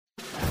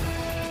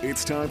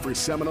It's time for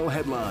Seminole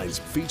Headlines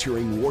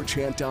featuring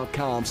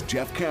WarChant.com's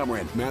Jeff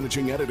Cameron,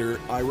 managing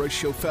editor Ira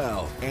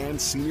Schofel, and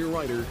senior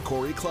writer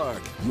Corey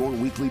Clark. Your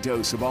weekly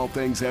dose of all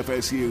things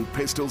FSU,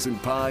 pistols,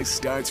 and pies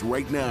starts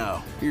right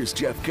now. Here's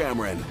Jeff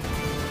Cameron.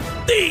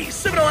 The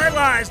Seminole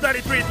Headlines,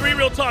 93.3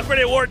 Real Talk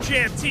Radio,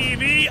 WarChant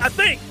TV.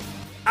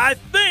 I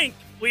think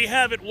we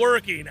have it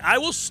working. I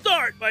will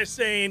start by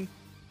saying,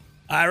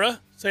 Ira,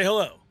 say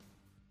hello.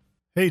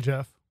 Hey,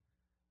 Jeff.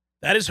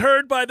 That is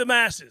heard by the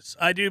masses,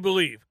 I do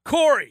believe.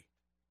 Corey,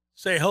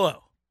 say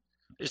hello.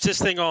 Is this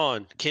thing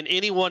on? Can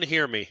anyone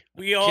hear me?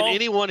 Can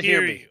anyone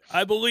hear me?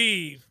 I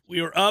believe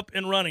we are up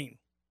and running.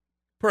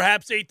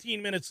 Perhaps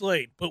 18 minutes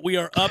late, but we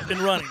are up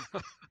and running.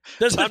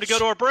 Time to go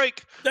to our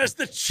break. Does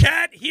the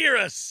chat hear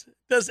us?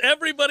 Does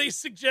everybody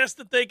suggest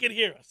that they can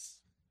hear us?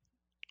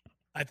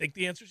 I think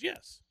the answer is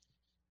yes.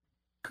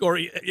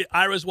 Corey,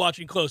 Ira's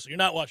watching closely. You're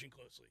not watching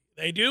closely.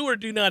 They do or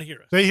do not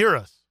hear us? They hear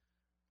us.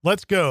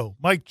 Let's go.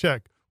 Mic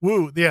check.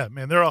 Woo. Yeah,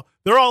 man. They're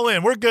all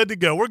in. We're good to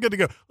go.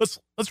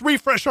 Let's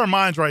refresh our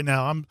minds right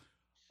now. I'm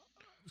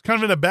kind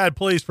of in a bad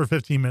place for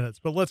 15 minutes,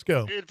 but let's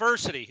go.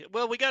 Adversity.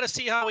 Well, we got to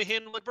see how we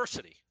handle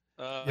adversity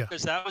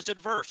because that was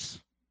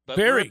adverse. But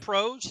very we're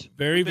pros.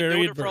 Very, We've been very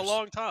doing adverse. it for a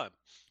long time.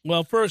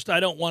 Well, first,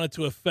 I don't want it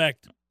to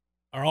affect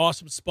our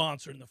awesome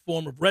sponsor in the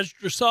form of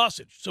Register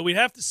Sausage. So we'd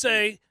have to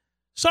say,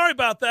 sorry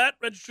about that,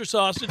 Register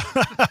Sausage.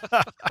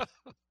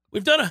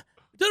 We've done a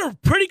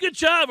pretty good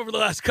job over the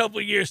last couple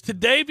of years.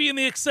 Today being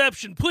the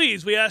exception.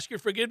 Please, we ask your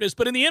forgiveness.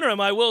 But in the interim,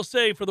 I will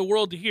say for the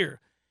world to hear,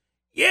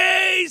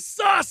 yay,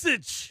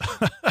 sausage!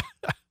 A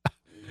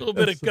little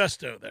bit of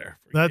gusto there.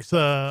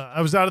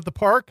 I was out at the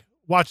park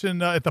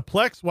watching at the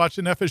Plex,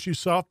 watching FSU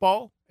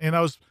softball, and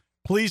I was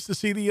pleased to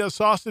see the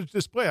sausage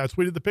display. I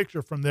tweeted the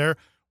picture from there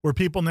where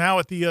people now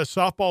at the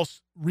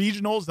softball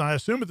regionals, and I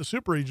assume at the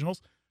super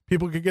regionals,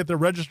 people could get their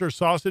Register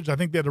sausage. I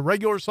think they had a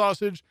regular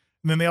sausage,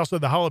 and then they also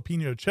had the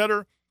jalapeno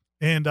cheddar.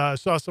 And I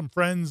saw some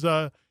friends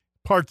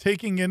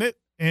partaking in it.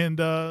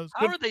 And how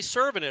are they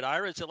serving it,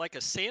 Ira? Is it like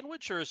a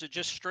sandwich or is it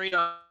just straight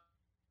up?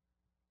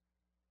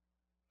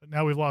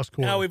 Now we've lost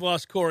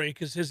Corey.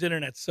 Because his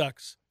internet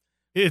sucks.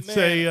 It's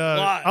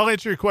I'll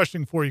answer your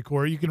question for you,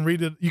 Corey. You can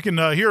read it. You can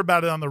hear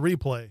about it on the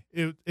replay.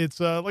 It's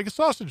like a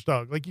sausage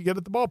dog, like you get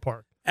at the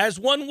ballpark. As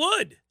one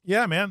would.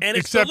 Yeah, man. And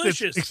it's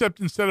delicious. Except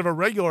instead of a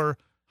regular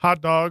hot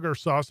dog or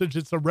sausage,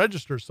 it's a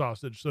Register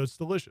sausage, so it's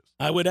delicious.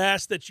 I would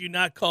ask that you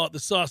not call it the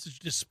sausage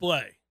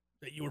display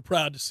that you were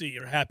proud to see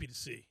or happy to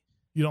see.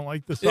 You don't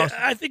like the sausage?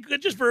 Yeah, I think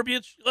just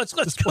verbiage. Let's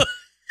go.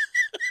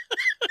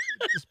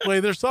 Display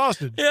their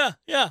sausage. Yeah,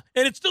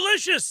 and it's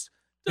delicious.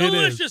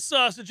 Delicious is.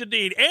 Sausage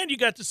indeed. And you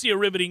got to see a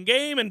riveting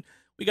game, and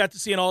we got to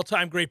see an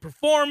all-time great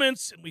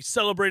performance, and we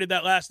celebrated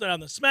that last night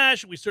on the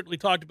Smash, and we certainly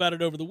talked about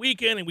it over the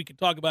weekend, and we can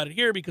talk about it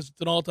here because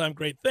it's an all-time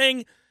great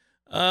thing.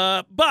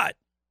 But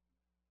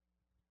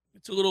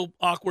it's a little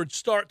awkward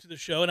start to the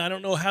show, and I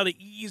don't know how to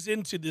ease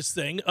into this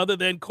thing other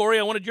than, Corey,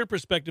 I wanted your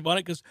perspective on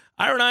it because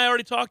Ira and I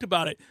already talked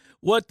about it.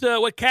 What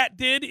Kat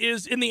did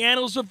is in the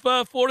annals of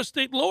Florida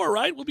State lore,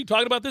 right? We'll be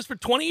talking about this for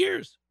 20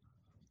 years.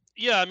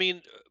 Yeah, I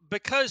mean,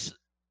 because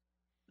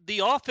the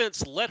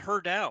offense let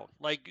her down.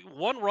 Like,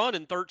 one run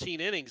in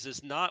 13 innings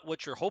is not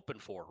what you're hoping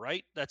for,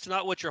 right? That's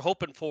not what you're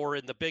hoping for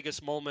in the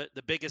biggest moment,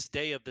 the biggest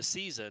day of the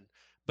season.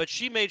 But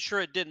she made sure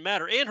it didn't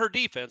matter. And her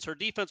defense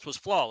was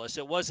flawless.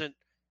 It wasn't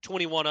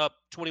 21 up,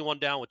 21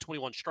 down with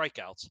 21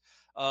 strikeouts.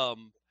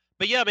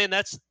 But yeah, man,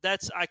 that's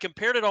I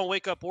compared it on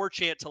Wake Up War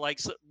Chant to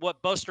like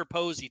what Buster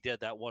Posey did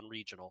that one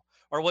regional,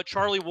 or what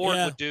Charlie Ward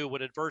would do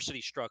when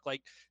adversity struck.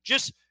 Like,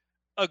 just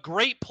a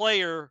great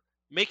player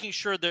making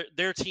sure that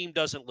their team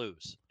doesn't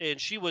lose. And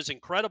she was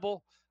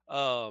incredible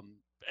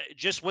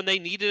just when they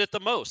needed it the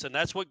most. And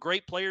that's what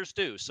great players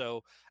do.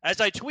 So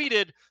as I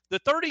tweeted, the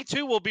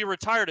 32 will be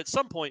retired at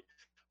some point.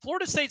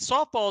 Florida State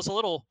softball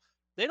is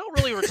they don't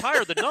really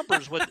retire the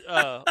numbers with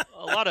a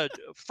lot of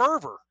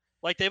fervor.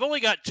 Like, they've only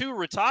got 2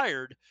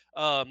 retired.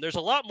 There's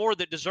a lot more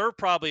that deserve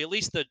probably at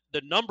least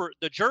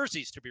the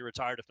jerseys to be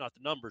retired, if not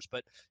the numbers.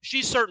 But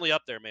she's certainly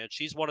up there, man.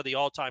 She's one of the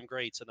all-time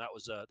greats, and that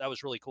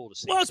was really cool to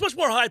see. Well, it's much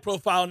more high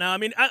profile now. I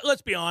mean,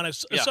 let's be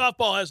honest. Yeah.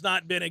 Softball has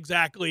not been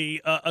exactly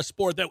a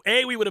sport that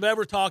we would have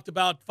ever talked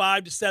about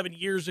 5 to 7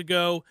 years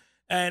ago.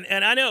 And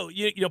I know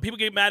you know people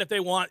get mad if they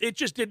want. It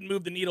just didn't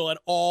move the needle at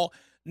all.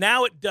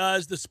 Now it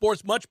does. The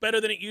sport's much better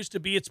than it used to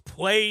be. It's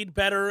played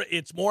better.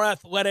 It's more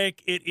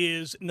athletic. It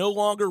is no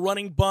longer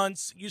running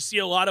bunts. You see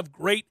a lot of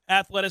great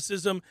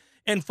athleticism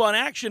and fun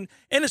action,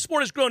 and the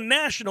sport has grown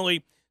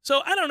nationally.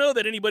 So I don't know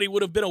that anybody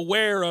would have been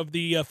aware of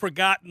the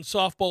forgotten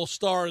softball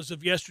stars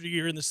of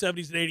yesteryear in the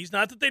 70s and 80s.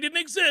 Not that they didn't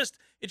exist.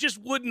 It just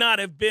would not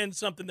have been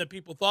something that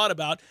people thought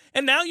about.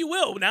 And now you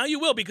will. Now you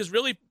will, because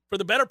really, for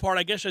the better part,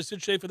 I guess I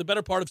should say for the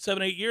better part of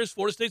 7-8 years,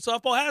 Florida State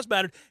softball has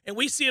mattered. And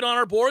we see it on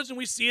our boards, and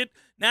we see it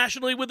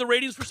nationally with the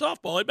ratings for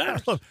softball. It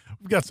matters.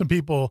 We've got some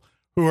people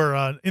who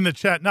are in the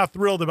chat not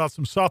thrilled about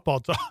some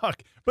softball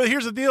talk. But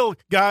here's the deal,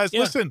 guys. Yeah.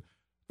 Listen.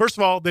 First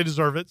of all, they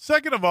deserve it.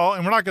 Second of all,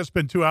 and we're not going to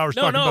spend 2 hours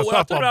talking about softball.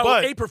 I'm talking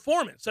about a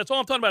performance. That's all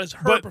I'm talking about is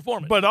her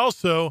performance. But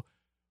also,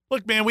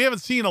 look, man, we haven't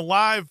seen a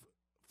live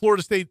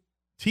Florida State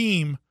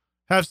team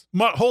have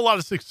a whole lot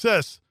of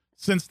success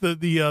since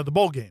the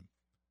bowl game,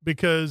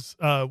 because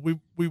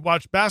we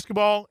watched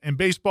basketball and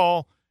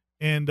baseball,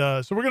 and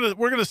so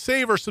we're gonna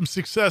savor some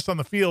success on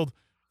the field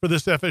for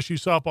this FSU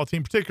softball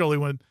team, particularly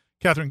when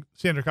Catherine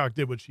Sandercock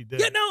did what she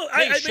did. Yeah, no,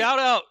 hey, shout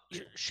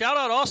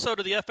out also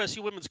to the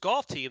FSU women's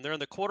golf team. They're in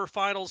the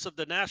quarterfinals of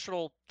the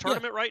national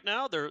tournament right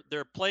now.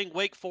 They're playing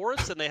Wake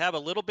Forest, and they have a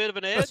little bit of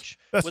an edge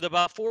with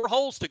about 4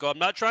 holes to go. I'm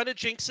not trying to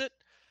jinx it,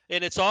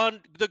 and it's on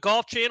the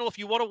Golf Channel if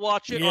you want to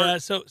watch it. Yeah,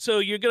 so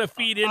you're gonna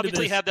feed into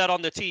obviously this. Have that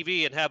on the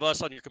TV and have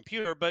us on your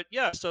computer. But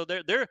yeah, so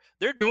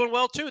they're doing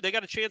well too. They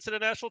got a chance at a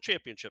national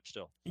championship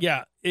still.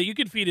 Yeah, you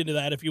can feed into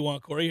that if you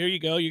want, Corey. Here you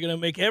go. You're gonna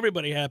make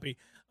everybody happy.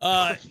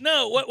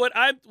 No, what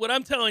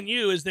I'm telling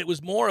you is that it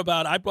was more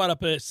about, I brought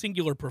up a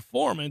singular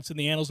performance in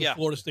the annals of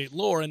Florida State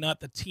lore, and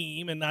not the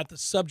team, and not the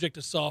subject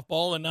of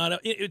softball, and not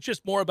it's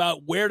just more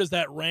about where does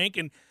that rank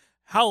and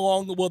how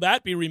long will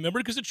that be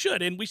remembered, because it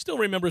should, and we still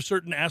remember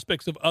certain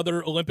aspects of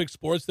other Olympic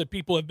sports that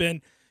people have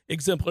been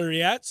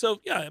exemplary at.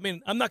 So yeah, I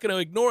mean, I'm not going to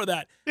ignore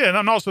that. Yeah, and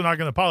I'm also not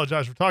going to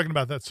apologize for talking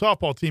about that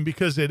softball team,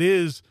 because it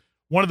is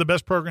one of the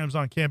best programs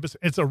on campus.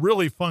 It's a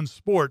really fun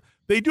sport.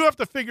 They do have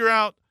to figure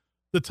out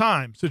the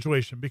time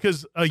situation,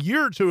 because a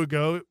year or two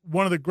ago,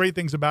 one of the great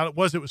things about it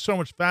was so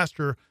much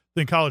faster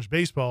than college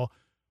baseball.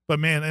 But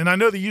man, and I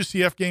know the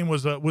UCF game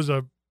was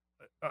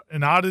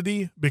an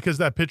oddity because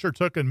that pitcher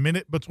took a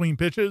minute between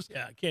pitches.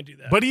 Yeah, I can't do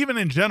that. But even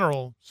in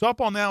general,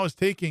 softball now is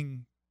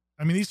taking,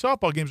 I mean, these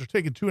softball games are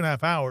taking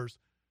 2.5 hours.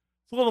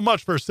 It's a little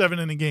much for a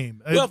 7-inning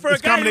game. Well, for a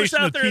guy who's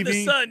out there in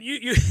the sun,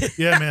 you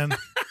yeah, man.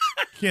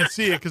 Can't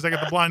see it because I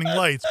got the blinding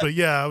lights, but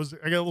yeah,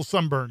 I got a little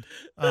sunburned.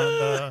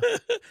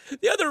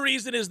 The other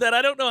reason is that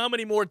I don't know how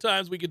many more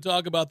times we could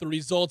talk about the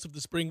results of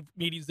the spring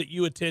meetings that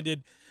you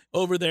attended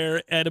over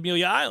there at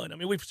Amelia Island. I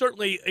mean, we've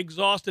certainly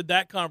exhausted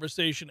that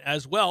conversation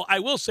as well. I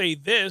will say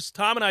this: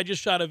 Tom and I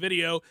just shot a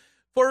video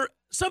for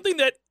something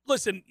that,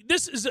 listen,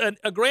 this is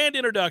a grand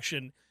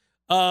introduction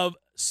of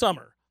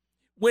summer.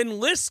 When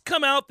lists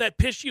come out that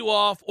piss you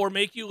off or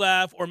make you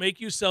laugh or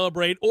make you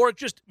celebrate or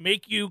just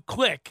make you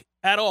click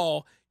at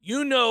all,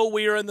 you know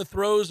we are in the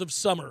throes of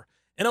summer.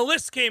 And a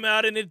list came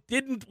out, and it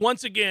didn't,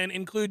 once again,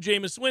 include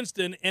Jameis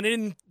Winston, and it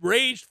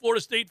enraged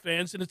Florida State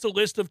fans, and it's a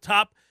list of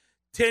top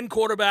 10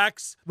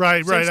 quarterbacks.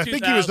 Right. I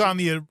think he was on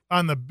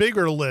the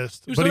bigger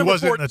list, but he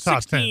wasn't in the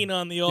top 10.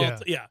 On the all,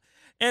 yeah.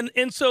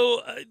 And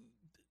so,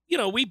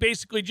 we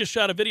basically just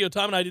shot a video,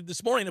 Tom and I did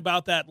this morning,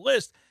 about that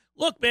list.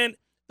 Look, man,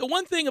 the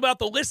one thing about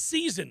the list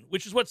season,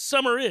 which is what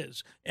summer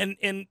is,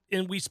 and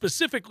we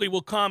specifically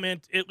will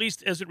comment, at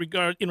least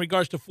in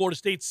regards to Florida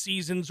State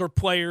seasons or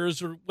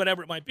players or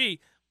whatever it might be,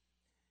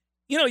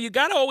 you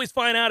got to always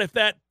find out if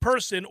that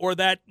person or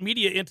that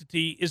media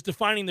entity is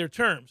defining their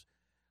terms.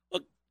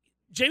 Look,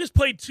 Jameis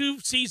played 2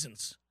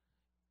 seasons.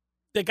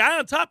 The guy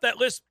on top of that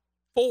list,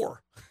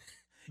 4.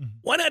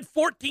 One had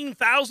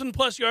 14,000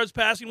 plus yards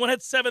passing. One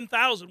had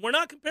 7,000. We're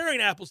not comparing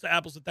apples to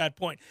apples at that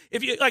point.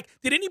 If you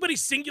did anybody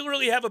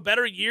singularly have a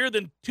better year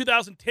than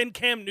 2010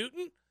 Cam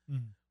Newton?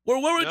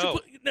 Where would you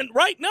put?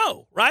 Right?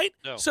 No. Right?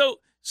 No. So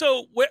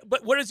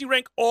where does he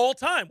rank all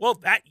time? Well,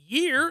 that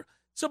year.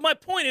 So my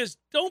point is,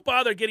 don't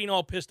bother getting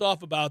all pissed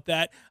off about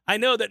that. I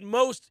know that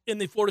most in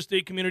the Florida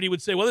State community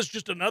would say, well, this is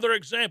just another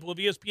example of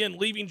ESPN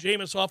leaving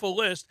Jameis off a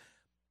list.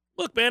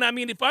 Look, man, I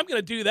mean, if I'm going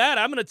to do that,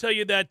 I'm going to tell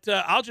you that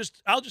I'll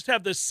just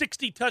have the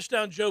 60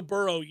 touchdown Joe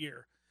Burrow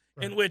year,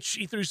 in which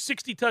he threw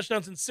 60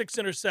 touchdowns and 6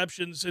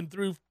 interceptions and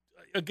threw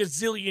a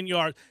gazillion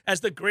yards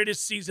as the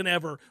greatest season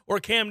ever, or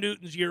Cam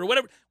Newton's year, or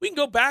whatever. We can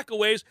go back a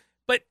ways,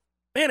 but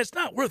man, it's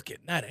not worth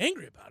getting that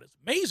angry about. It's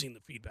amazing the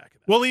feedback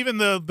of that. Well, even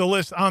the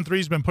list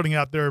On3's been putting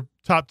out their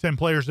top 10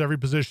 players at every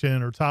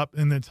position, or top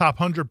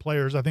 100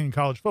 players, I think, in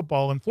college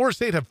football. And Florida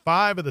State have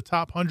 5 of the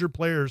top 100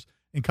 players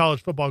in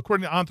college football,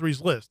 according to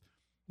On3's list.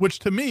 Which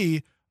to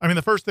me, I mean,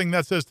 the first thing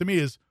that says to me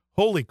is,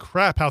 holy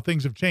crap, how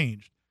things have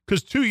changed.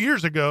 Because 2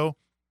 years ago,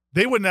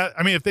 they wouldn't have,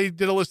 I mean, if they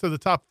did a list of the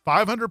top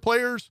 500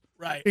 players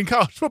in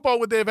college football,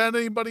 would they have had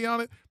anybody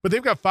on it? But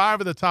they've got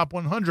 5 of the top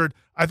 100.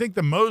 I think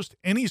the most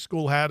any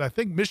school had, I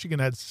think Michigan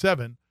had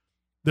 7.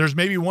 There's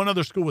maybe one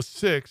other school with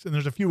 6, and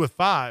there's a few with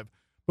 5.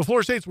 But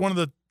Florida State's one of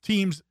the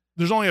teams,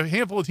 there's only a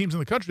handful of teams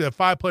in the country that have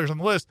 5 players on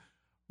the list.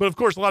 But, of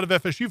course, a lot of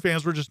FSU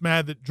fans were just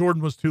mad that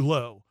Jordan was too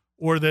low,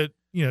 or that,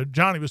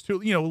 Johnny was too,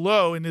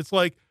 low. And it's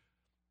like,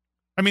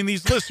 I mean,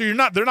 these lists they're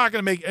not going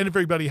to make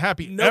everybody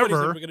happy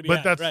ever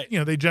but that's,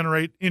 right. They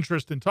generate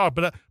interest and talk.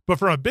 But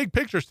from a big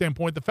picture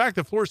standpoint, the fact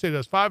that Florida State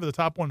has 5 of the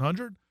top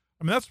 100,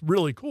 I mean, that's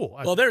really cool.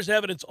 Well, there's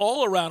evidence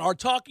all around. Our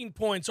talking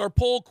points, our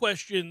poll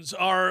questions,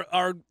 our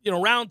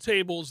round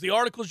tables, the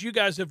articles you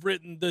guys have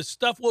written, the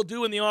stuff we'll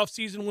do in the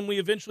offseason when we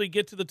eventually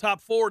get to the top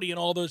 40 and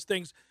all those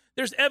things.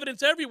 There's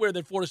evidence everywhere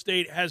that Florida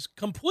State has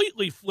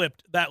completely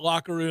flipped that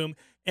locker room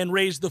and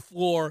raised the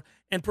floor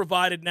and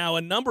provided now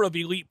a number of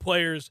elite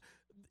players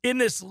in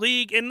this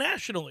league and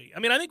nationally. I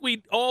mean, I think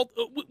we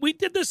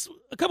did this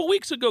a couple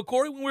weeks ago,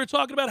 Corey, when we were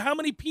talking about how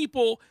many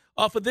people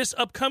off of this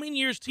upcoming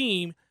year's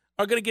team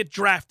are going to get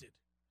drafted.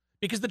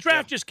 Because the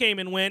draft just came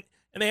and went,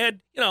 and they had,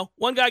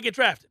 one guy get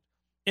drafted,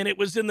 and it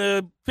was in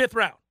the 5th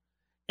round.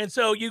 And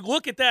so you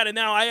look at that, and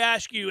now I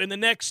ask you, in the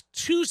next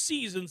 2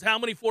 seasons, how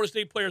many Florida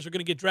State players are going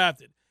to get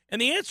drafted?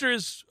 And the answer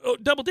is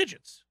double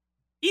digits.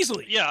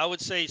 Easily. Yeah, I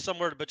would say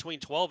somewhere between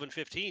 12 and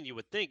 15, you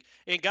would think.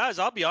 And, guys,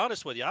 I'll be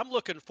honest with you. I'm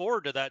looking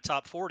forward to that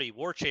top 40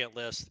 War Chant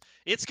list.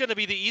 It's going to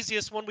be the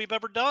easiest one we've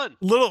ever done.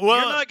 You're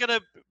not going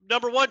to –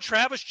 number one,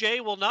 Travis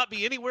J. will not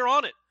be anywhere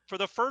on it for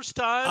the first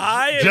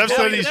time. Jeff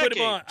said he's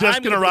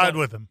just going to ride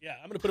with him. Yeah,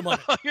 I'm going to put him on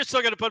it. You're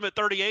still going to put him at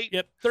 38?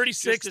 Yep,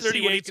 36,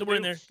 38, somewhere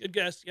in there. Good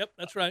guess. Yep,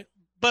 that's right.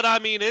 But, I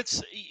mean,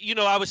 it's –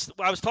 I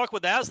was talking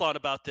with Aslan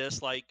about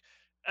this. Like,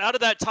 out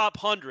of that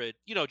top 100,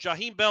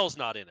 Jaheim Bell's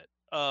not in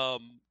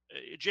it.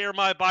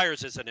 Jeremiah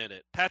Byers isn't in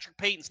it. Patrick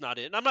Payton's not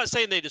in it. And I'm not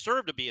saying they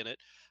deserve to be in it.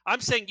 I'm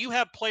saying you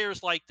have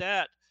players like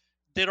that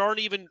aren't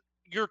even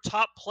your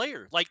top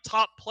player, like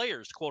top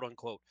players, quote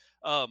unquote.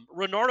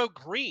 Renardo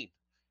Green.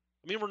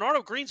 I mean,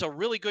 Renardo Green's a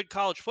really good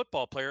college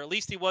football player. At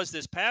least he was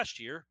this past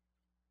year.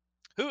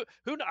 Who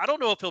I don't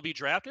know if he'll be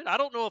drafted. I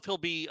don't know if he'll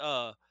be.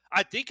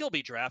 I think he'll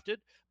be drafted,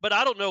 but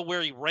I don't know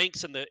where he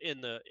ranks in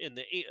the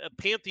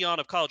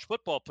pantheon of college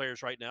football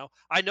players right now.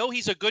 I know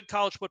he's a good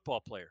college football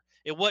player.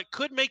 And what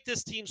could make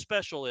this team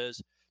special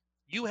is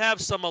you have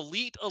some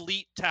elite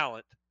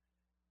talent.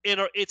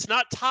 And it's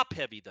not top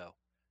heavy, though.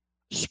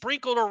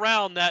 Sprinkled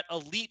around that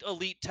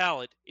elite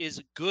talent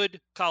is good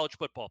college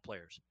football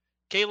players.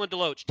 Kalen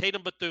DeLoach,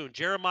 Tatum Bethune,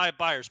 Jeremiah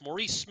Byers,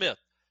 Maurice Smith,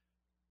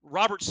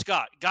 Robert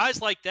Scott.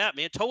 Guys like that,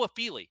 man. Toa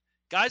Feely.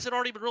 Guys that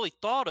aren't even really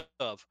thought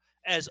of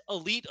as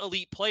elite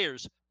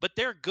players, but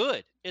they're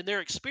good and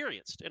they're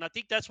experienced. And I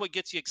think that's what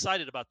gets you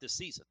excited about this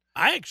season.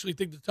 I actually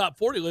think the top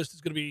 40 list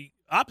is going to be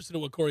opposite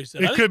of what Corey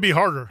said. It could be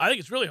harder. I think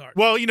it's really hard.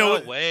 Well,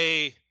 No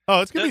way.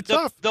 Oh, it's going to be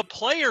tough. The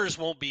players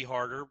won't be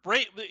harder.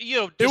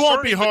 It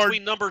won't be hard.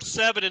 Between number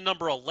 7 and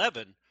number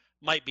 11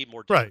 might be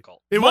more right.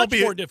 difficult. It won't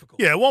be more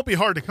difficult. Yeah, it won't be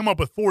hard to come up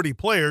with 40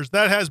 players.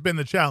 That has been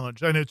the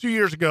challenge. I know 2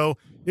 years ago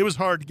it was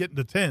hard to get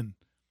into 10.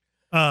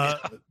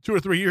 2 or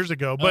 3 years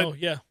ago, but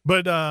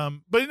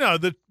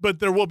but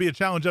there will be a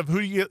challenge of who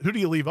do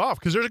you leave off,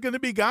 because there's going to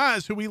be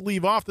guys who we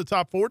leave off the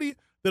top 40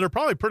 that are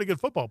probably pretty good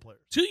football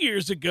players. 2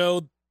 years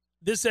ago,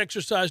 this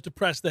exercise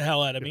depressed the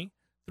hell out of me.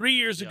 3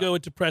 years ago,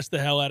 it depressed the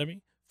hell out of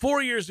me.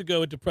 4 years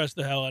ago, it depressed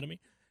the hell out of me.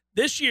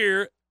 This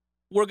year,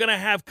 we're going to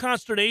have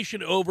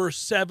consternation over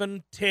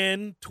 7,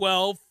 10,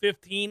 12,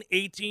 15,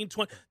 18,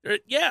 20.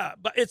 Yeah,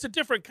 but it's a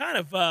different kind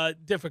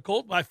of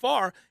difficult by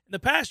far. In the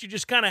past, you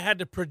just kind of had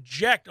to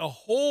project a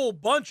whole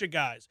bunch of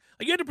guys.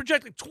 Like you had to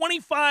project like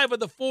 25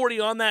 of the 40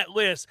 on that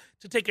list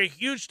to take a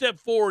huge step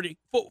forward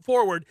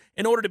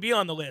in order to be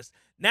on the list.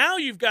 Now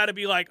you've got to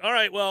be like, all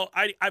right, well,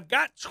 I've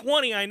got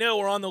 20 I know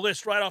are on the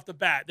list right off the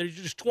bat. There's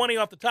just 20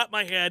 off the top of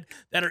my head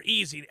that are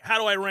easy. How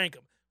do I rank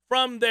them?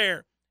 From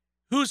there,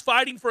 who's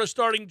fighting for a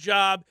starting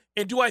job,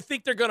 and do I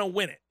think they're going to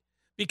win it?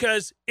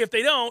 Because if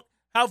they don't,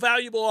 how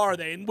valuable are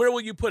they, and where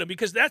will you put them?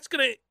 Because that's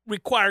going to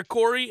require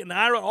Corey and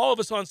Ira, all of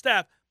us on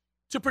staff,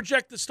 to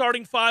project the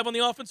starting 5 on the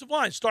offensive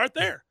line. Start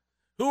there.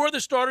 Who are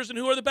the starters and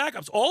who are the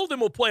backups? All of them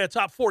will play a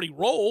top 40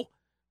 role,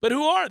 but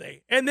who are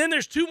they? And then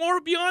there's 2 more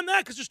beyond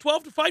that because there's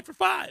 12 to fight for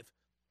 5.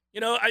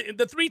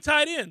 The 3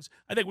 tight ends,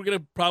 I think we're going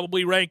to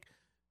probably rank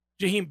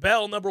Jaheim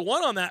Bell number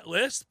 1 on that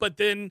list, but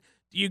then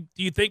do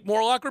you think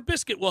Morlock or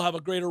Biscuit will have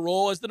a greater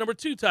role as the number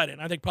 2 tight end?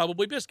 I think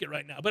probably Biscuit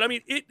right now. But, I mean,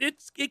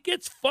 it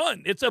gets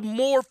fun. It's a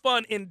more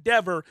fun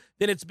endeavor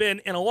than it's been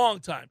in a long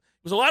time.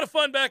 It was a lot of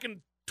fun back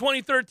in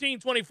 2013,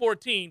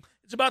 2014.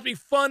 It's about to be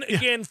fun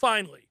again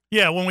finally.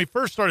 Yeah, when we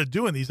first started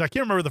doing these, I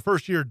can't remember the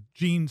first year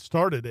Gene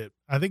started it.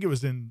 I think it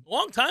was in a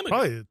long time ago.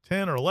 Probably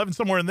 10 or 11,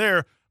 somewhere in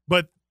there.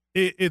 But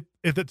it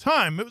at the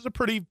time, it was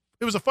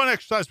a fun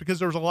exercise because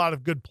there was a lot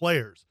of good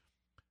players.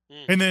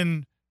 And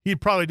then he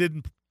probably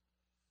didn't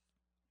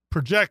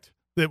project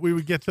that we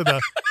would get to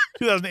the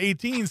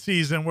 2018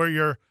 season where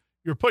you're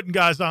putting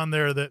guys on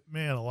there that,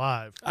 man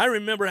alive. I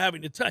remember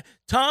having to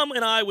Tom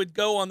and I would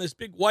go on this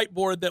big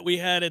whiteboard that we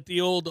had at the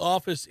old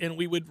office, and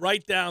we would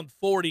write down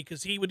 40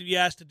 because he would be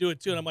asked to do it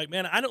too. And I'm like,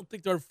 man, I don't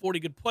think there are 40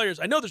 good players.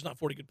 I know there's not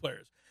 40 good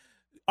players.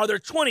 Are there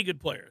 20 good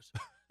players?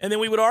 And then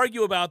we would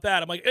argue about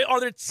that. I'm like,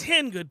 are there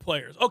 10 good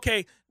players?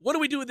 Okay, what do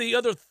we do with the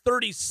other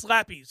 30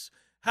 slappies?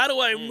 How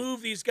do I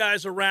move these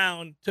guys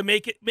around to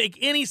make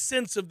any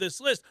sense of this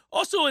list?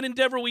 Also, an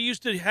endeavor we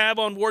used to have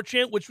on War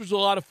Chant, which was a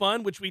lot of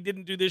fun, which we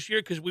didn't do this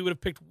year because we would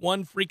have picked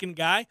one freaking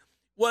guy,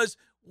 was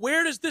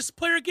where does this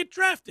player get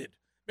drafted?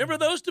 Remember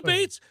those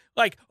debates?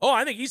 Like, oh,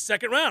 I think he's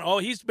second round. Oh,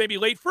 he's maybe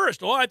late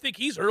first. Oh, I think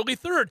he's early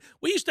third.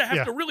 We used to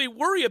have to really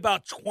worry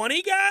about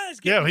 20 guys.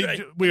 We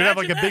would have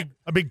like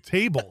a big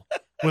table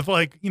with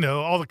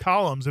all the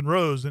columns and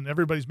rows, and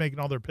everybody's making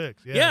all their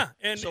picks. Yeah.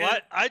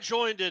 I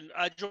joined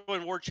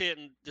War Chant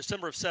in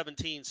December of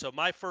 17. So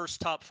my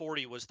first top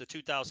 40 was the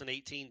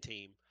 2018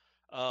 team,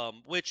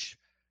 which,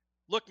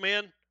 look,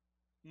 man,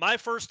 my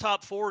first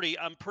top 40,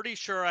 I'm pretty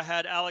sure I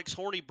had Alex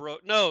Hornibrook.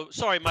 No,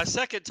 sorry, my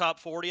second top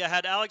 40, I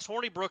had Alex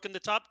Hornibrook in the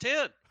top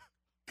 10.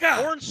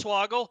 God.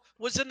 Hornswoggle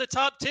was in the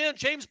top 10.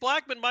 James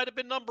Blackman might have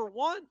been number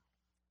 1.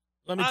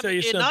 Let me tell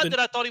you something. Not that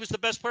I thought he was the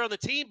best player on the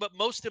team, but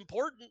most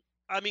important,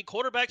 I mean,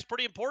 quarterback's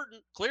pretty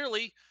important,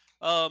 clearly.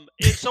 And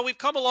so we've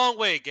come a long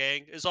way,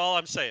 gang, is all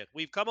I'm saying.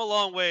 We've come a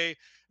long way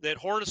that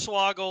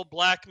Hornswoggle,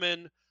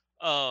 Blackman,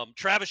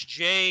 Travis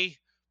Jay,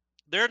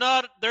 they're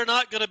not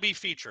going to be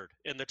featured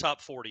in the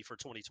top 40 for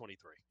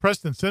 2023.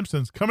 Preston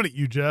Simpson's coming at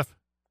you, Jeff.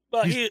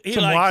 Well, he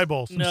some likes,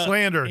 libel, some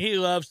slander. He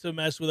loves to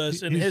mess with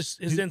us, and his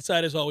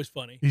insight is always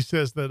funny. He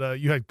says that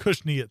you had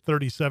Cushney at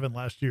 37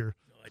 last year.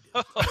 No, I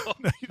didn't.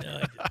 No, I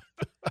didn't.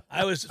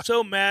 I was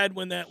so mad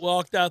when that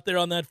walked out there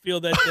on that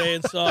field that day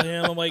and saw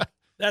him. I'm like,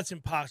 that's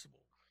impossible.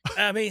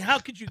 I mean, how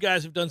could you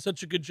guys have done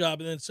such a good job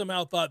and then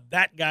somehow thought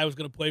that guy was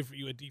going to play for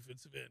you at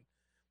defensive end?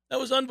 That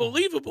was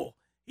unbelievable.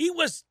 He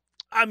was,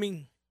 I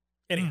mean,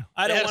 anyhow,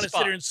 I don't want to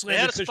sit here and slander.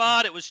 They had a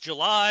spot. It was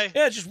July.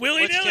 Yeah, just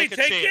willy-nilly.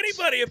 Take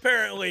anybody,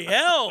 apparently.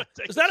 Hell,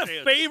 is that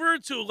a favor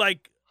to,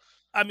 like,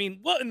 I mean,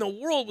 what in the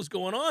world was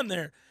going on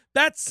there?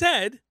 That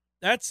said,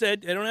 they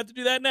don't have to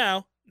do that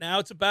now. Now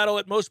it's a battle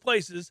at most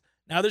places.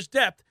 Now there's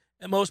depth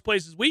at most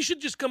places. We should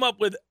just come up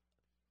with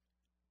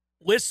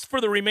lists for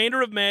the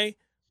remainder of May,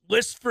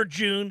 lists for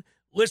June,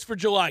 lists for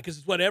July, because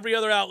it's what every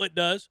other outlet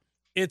does.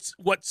 It's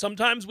what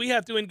sometimes we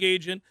have to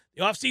engage in.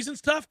 The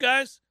offseason's tough,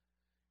 guys.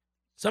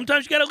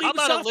 Sometimes you got to leave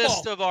the softball. How about a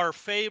list of our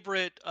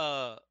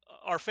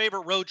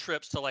favorite road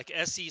trips to, like,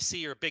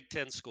 SEC or Big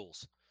Ten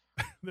schools?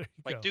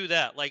 Do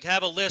that. Like,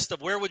 have a list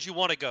of where would you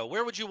want to go?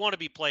 Where would you want to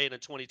be playing in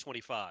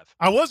 2025?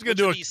 I was going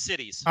to do these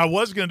cities. I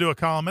was going to do a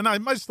column, and I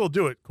might still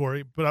do it,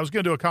 Corey. But I was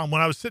going to do a column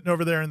when I was sitting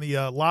over there in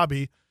the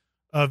lobby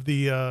of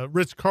the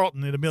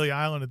Ritz-Carlton in Amelia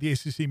Island at the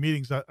ACC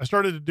meetings. I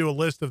started to do a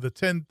list of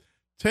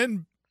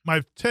the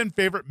my 10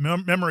 favorite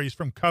memories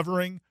from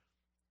covering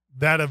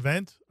that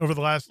event over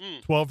the last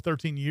 12,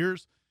 13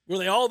 years. Were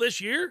they all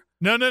this year?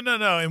 No.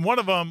 And one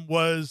of them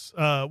was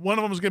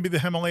going to be the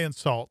Himalayan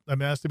salt. I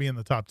mean, it has to be in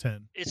the top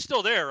 10. It's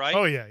still there, right?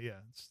 Oh yeah.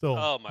 It's still.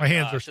 Oh my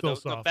hands are still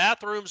soft. The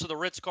bathrooms of the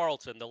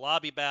Ritz-Carlton, the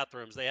lobby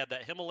bathrooms, they have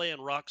that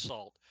Himalayan rock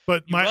salt.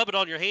 But you rub it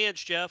on your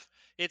hands, Jeff.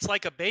 It's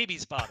like a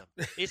baby's bottom.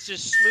 It's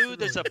just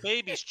smooth as a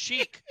baby's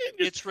cheek.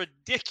 It's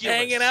ridiculous.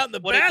 Hanging out in the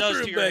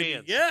bathroom, baby.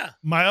 Hands. Yeah.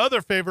 My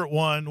other favorite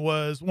one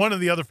was one of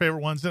the other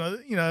favorite ones, and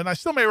and I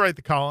still may write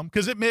the column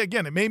because it may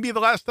be the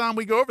last time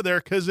we go over there.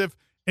 Because if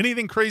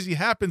anything crazy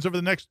happens over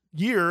the next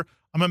year,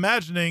 I'm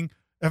imagining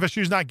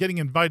FSU's not getting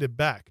invited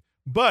back.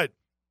 But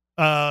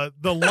the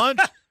lunch,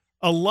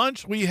 a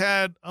lunch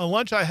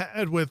I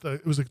had with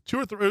it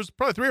was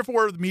probably 3 or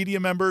 4 of the media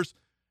members.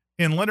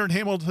 And Leonard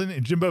Hamilton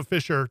and Jimbo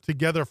Fisher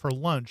together for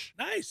lunch.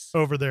 Nice.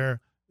 Over there.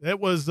 That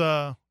was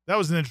an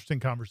interesting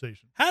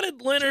conversation. How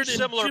did Leonard and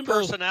similar Jimbo,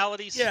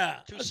 personalities?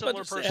 Yeah. Two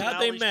similar personalities.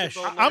 How'd they mesh?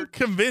 I'm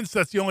convinced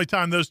that's the only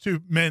time those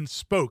two men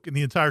spoke in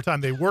the entire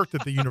time they worked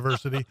at the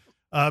university.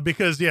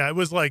 Because it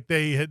was like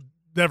they had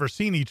never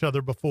seen each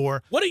other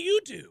before. What do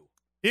you do?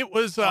 It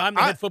was I'm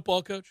the head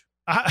football coach.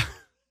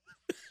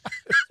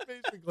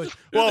 Basically.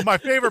 Well, my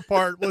favorite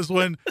part was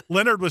when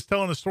Leonard was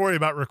telling a story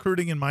about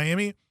recruiting in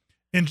Miami.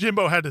 And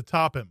Jimbo had to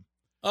top him.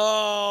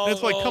 Oh,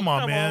 it's like, come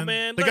on,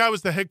 man. The guy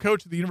was the head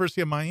coach at the University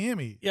of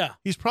Miami. Yeah.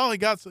 He's probably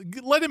got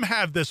 – let him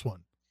have this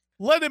one.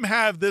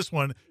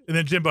 And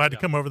then Jimbo had to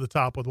come over the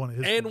top with one of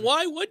his And stories.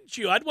 why wouldn't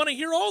you? I'd want to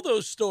hear all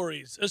those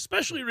stories,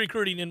 especially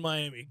recruiting in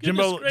Miami.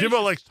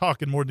 Jimbo likes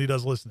talking more than he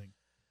does listening.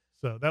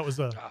 So that was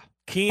a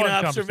keen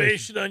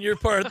observation on your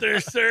part there,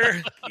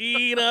 sir.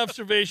 Keen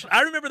observation.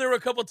 I remember there were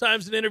a couple of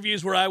times in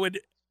interviews where I would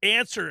 –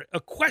 answer a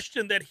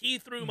question that he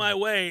threw my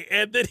way,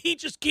 and then he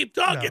just keep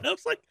talking. No. I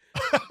was like,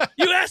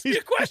 you asked me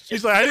a question.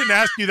 He's like, I didn't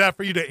ask you that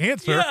for you to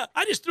answer. Yeah,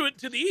 I just threw it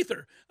into the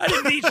ether. I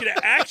didn't need you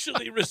to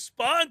actually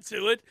respond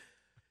to it.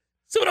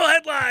 Seminole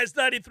Headlines,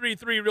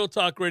 93.3 Real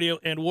Talk Radio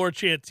and War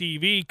Chant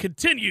TV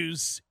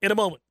continues in a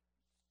moment.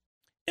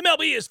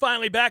 MLB is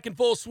finally back in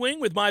full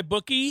swing with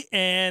MyBookie,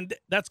 and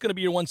that's going to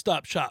be your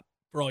one-stop shop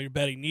for all your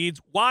betting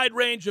needs. Wide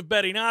range of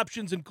betting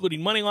options,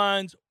 including money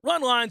lines,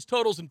 run lines,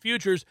 totals, and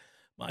futures.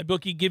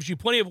 MyBookie gives you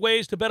plenty of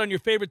ways to bet on your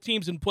favorite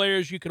teams and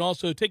players. You can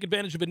also take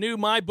advantage of a new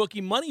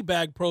MyBookie Money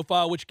Bag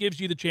profile, which gives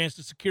you the chance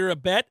to secure a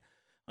bet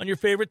on your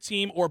favorite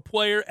team or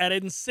player at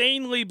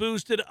insanely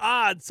boosted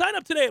odds. Sign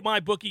up today at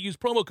MyBookie. Use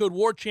promo code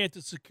WARCHANT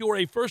to secure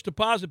a first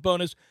deposit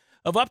bonus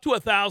of up to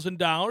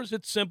 $1,000.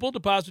 It's simple.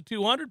 Deposit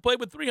 $200, play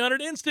with $300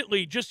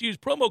 instantly. Just use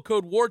promo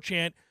code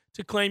WARCHANT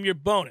to claim your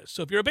bonus.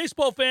 So if you're a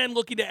baseball fan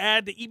looking to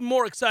add to even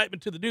more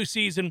excitement to the new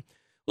season,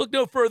 look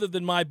no further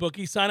than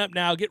MyBookie. Sign up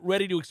now. Get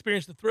ready to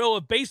experience the thrill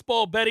of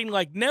baseball betting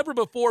like never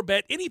before.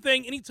 Bet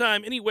anything,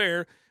 anytime,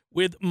 anywhere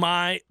with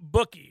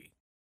MyBookie.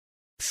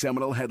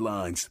 Seminole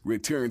Headlines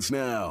returns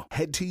now.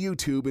 Head to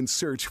YouTube and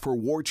search for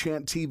War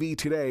Chant TV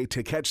today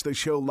to catch the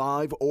show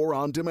live or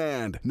on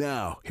demand.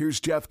 Now, here's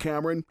Jeff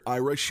Cameron,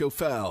 Ira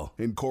Schofel,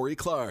 and Corey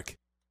Clark.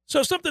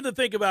 So something to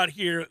think about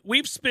here.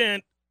 We've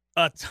spent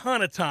a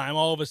ton of time,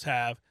 all of us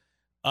have,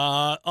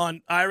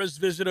 on Ira's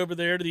visit over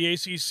there to the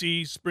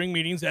ACC spring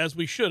meetings, as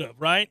we should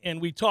have, right?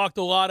 And we talked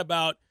a lot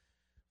about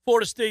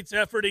Florida State's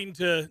efforting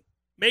to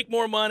make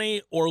more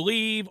money or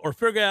leave or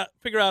figure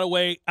out a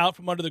way out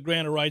from under the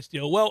grant of rights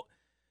deal. Well,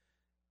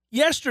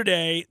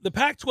 yesterday, the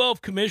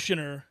Pac-12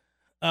 commissioner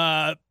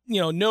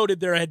noted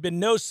there had been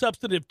no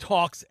substantive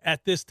talks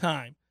at this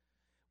time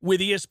with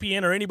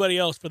ESPN or anybody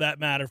else for that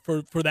matter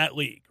for that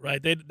league,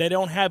 right? They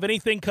don't have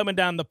anything coming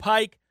down the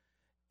pike,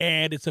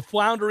 and it's a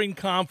floundering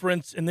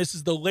conference, and this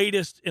is the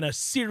latest in a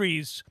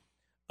series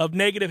of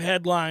negative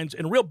headlines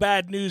and real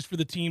bad news for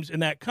the teams in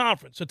that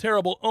conference. A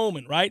terrible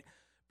omen, right?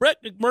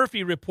 Brett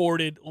McMurphy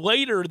reported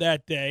later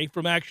that day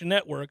from Action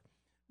Network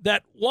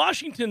that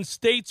Washington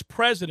State's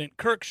president,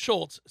 Kirk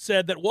Schultz,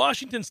 said that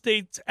Washington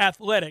State's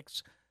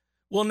athletics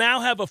will now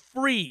have a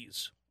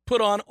freeze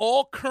put on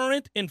all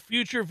current and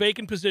future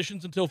vacant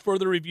positions until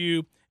further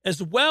review,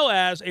 as well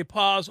as a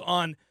pause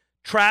on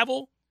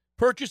travel,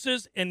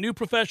 purchases, and new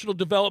professional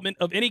development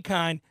of any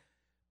kind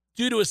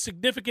due to a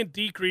significant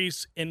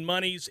decrease in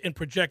monies and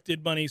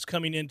projected monies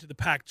coming into the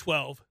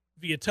Pac-12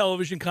 via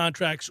television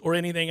contracts or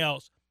anything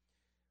else.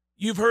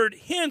 You've heard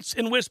hints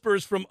and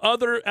whispers from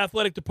other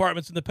athletic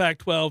departments in the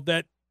Pac-12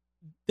 that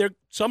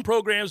some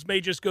programs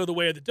may just go the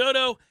way of the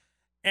dodo,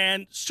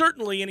 and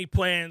certainly any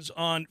plans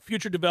on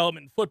future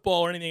development in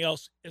football or anything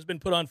else has been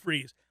put on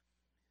freeze.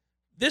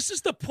 This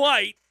is the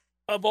plight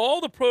of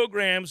all the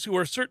programs who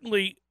are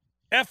certainly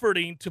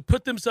efforting to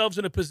put themselves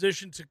in a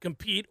position to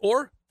compete,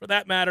 or, for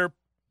that matter,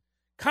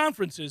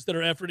 conferences that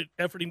are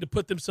efforting to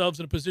put themselves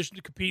in a position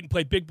to compete and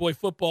play big boy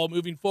football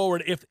moving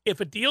forward. If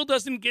a deal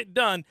doesn't get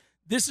done,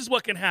 this is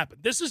what can happen.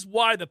 This is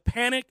why the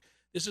panic,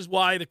 this is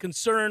why the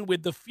concern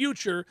with the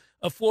future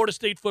of Florida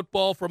State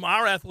football from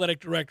our athletic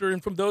director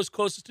and from those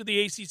closest to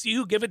the ACC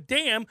who give a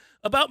damn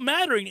about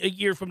mattering a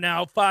year from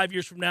now, 5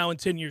 years from now, and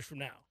 10 years from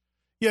now.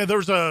 Yeah,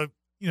 there's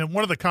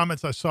one of the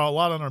comments I saw a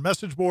lot on our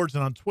message boards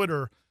and on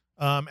Twitter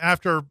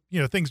after,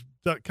 things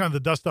kind of the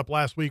dust up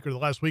last week or the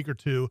last week or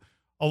two,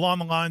 along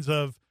the lines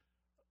of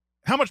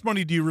how much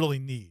money do you really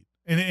need?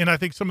 And I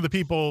think some of the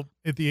people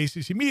at the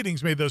ACC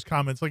meetings made those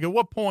comments, like at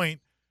what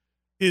point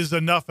is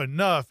enough?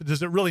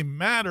 Does it really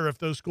matter if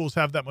those schools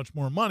have that much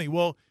more money?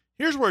 Well,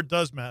 here's where it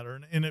does matter.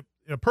 And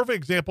a perfect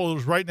example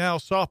is right now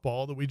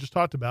softball that we just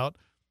talked about.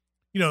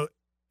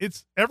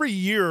 It's every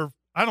year,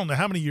 I don't know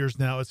how many years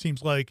now, it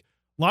seems like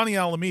Lonnie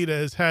Alameda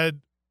has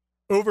had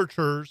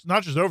overtures,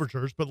 not just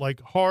overtures, but like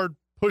hard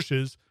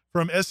pushes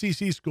from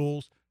SEC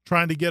schools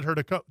trying to get her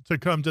to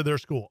come to their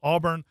school.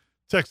 Auburn,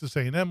 Texas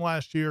A&M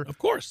last year. Of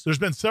course. There's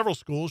been several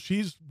schools.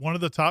 She's one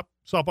of the top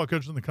softball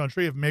coaches in the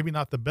country, if maybe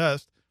not the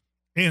best.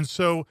 And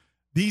so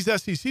these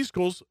SEC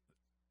schools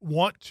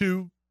want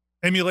to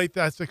emulate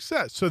that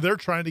success. So they're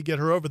trying to get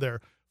her over there.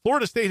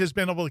 Florida State has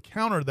been able to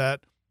counter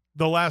that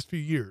the last few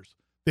years.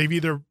 They've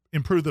either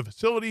improved the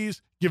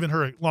facilities, given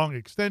her long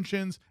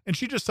extensions, and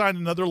she just signed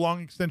another long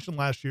extension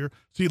last year.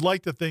 So you'd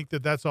like to think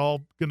that that's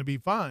all going to be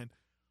fine.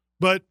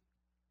 But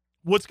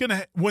what's going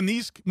to when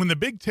the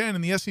Big Ten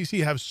and the SEC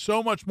have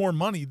so much more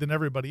money than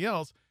everybody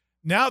else,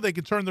 now they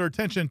can turn their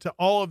attention to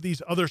all of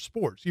these other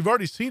sports. You've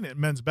already seen it in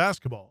men's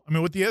basketball. I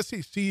mean, what the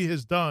SEC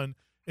has done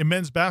in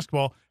men's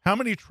basketball, how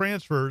many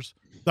transfers,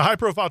 the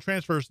high-profile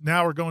transfers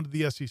now are going to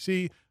the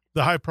SEC,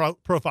 the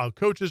high-profile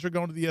coaches are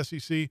going to the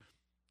SEC.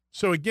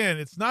 So, again,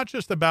 it's not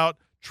just about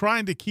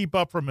trying to keep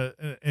up from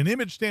an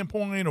image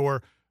standpoint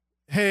or,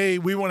 hey,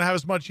 we want to have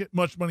as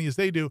much money as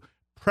they do.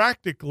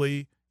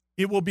 Practically,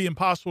 it will be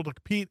impossible to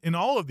compete in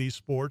all of these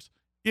sports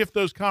if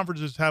those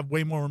conferences have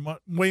way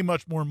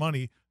much more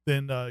money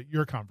than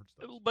your conference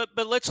does.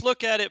 But let's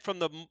look at it from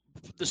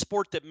the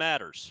sport that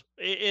matters.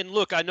 And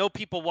look, I know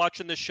people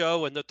watching the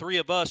show, and the three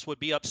of us would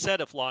be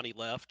upset if Lonnie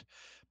left,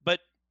 but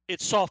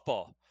it's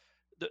softball.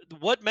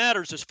 What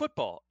matters is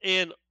football.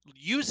 And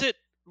use it,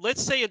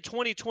 let's say in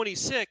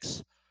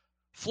 2026,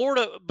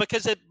 Florida,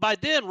 because by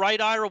then, right,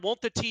 Ira,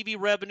 won't the TV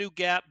revenue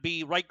gap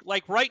be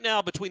right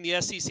now between the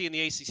SEC and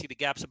the ACC? The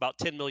gap's about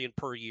 $10 million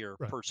per year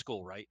per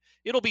school, right?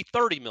 It'll be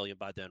 $30 million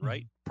by then,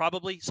 right? Mm-hmm.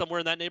 Probably somewhere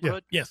in that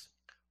neighborhood. Yeah. Yes.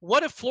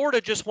 What if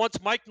Florida just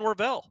wants Mike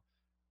Norvell,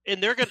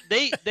 and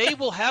they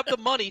will have the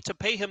money to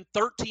pay him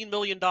 $13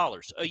 million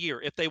a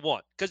year if they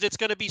want, because it's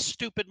going to be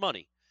stupid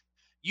money.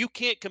 You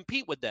can't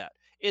compete with that.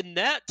 And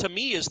that, to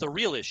me, is the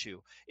real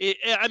issue.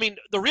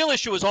 The real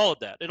issue is all of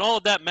that, and all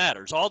of that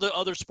matters. All the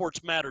other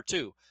sports matter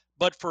too.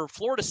 But for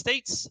Florida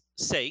State's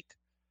sake,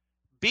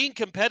 being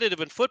competitive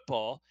in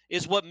football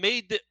is one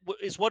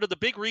of the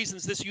big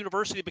reasons this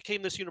university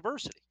became this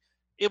university.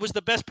 It was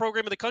the best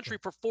program in the country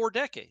for 4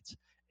 decades.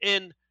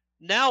 And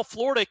now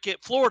Florida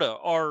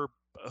or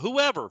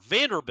whoever,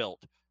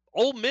 Vanderbilt,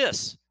 Ole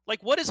Miss,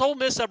 like what has Ole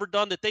Miss ever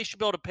done that they should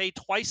be able to pay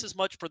twice as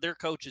much for their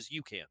coach as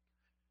you can?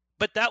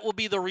 But that will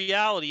be the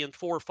reality in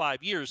 4 or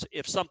 5 years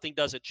if something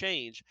doesn't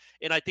change.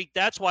 And I think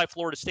that's why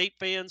Florida State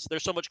fans,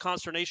 there's so much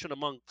consternation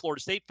among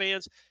Florida State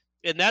fans.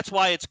 And that's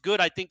why it's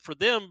good, I think, for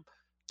them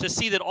to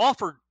see that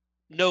Alford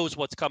knows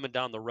what's coming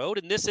down the road.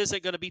 And this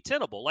isn't going to be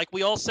tenable. Like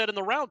we all said in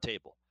the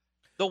roundtable,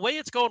 the way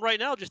it's going right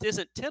now just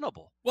isn't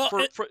tenable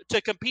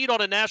to compete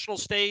on a national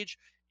stage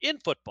in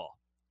football,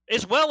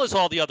 as well as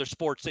all the other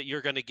sports that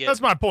you're going to get.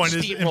 That's my point.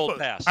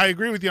 Past. I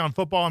agree with you on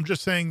football. I'm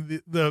just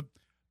saying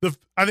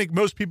I think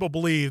most people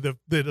believe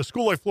that a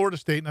school like Florida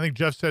State, and I think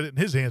Jeff said it in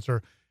his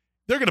answer,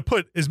 they're going to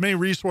put as many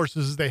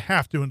resources as they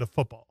have to into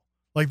football.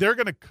 Like they're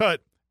going to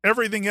cut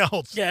everything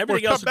else. Yeah,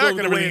 everything else cut back will on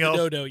go the way everything of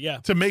the else dodo, yeah.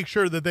 to make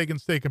sure that they can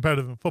stay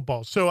competitive in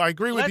football. So I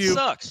agree with you.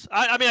 That sucks.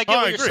 I mean, I get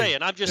what you're agree. saying.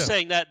 I'm just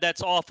saying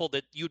that's awful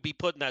that you'd be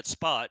put in that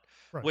spot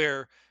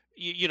where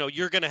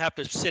you're going to have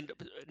to send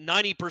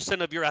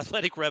 90% of your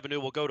athletic revenue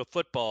will go to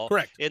football.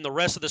 Correct. In the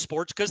rest of the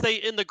sports, because they,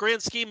 in the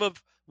grand scheme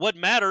of what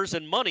matters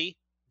and money,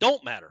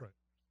 don't matter. Right.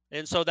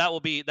 And so that will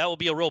be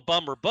a real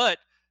bummer. But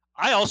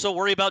I also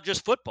worry about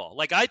just football.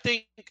 Like, I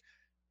think,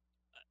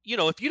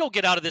 if you don't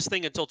get out of this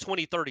thing until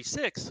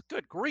 2036,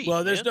 good grief.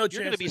 Well, there's no chance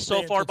you're going to be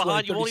so far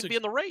behind you won't even be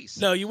in the race.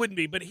 No, you wouldn't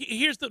be. But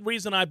here's the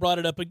reason I brought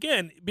it up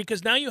again,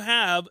 because now you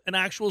have an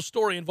actual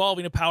story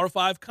involving a Power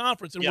 5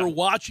 conference, and we're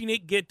watching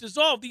it get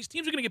dissolved. These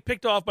teams are going to get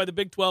picked off by the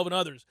Big 12 and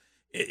others.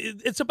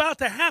 It's about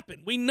to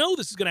happen. We know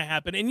this is going to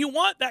happen, and you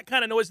want that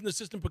kind of noise in the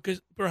system because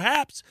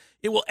perhaps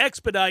it will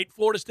expedite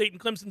Florida State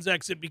and Clemson's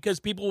exit, because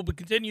people will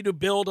continue to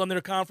build on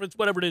their conference,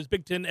 whatever it is,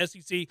 Big 10,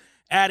 SEC,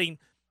 adding.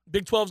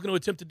 Big 12 is going to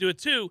attempt to do it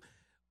too.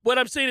 What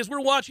I'm saying is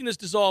we're watching this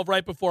dissolve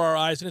right before our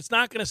eyes, and it's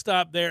not going to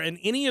stop there. And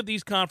any of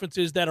these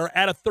conferences that are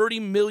at a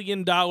 $30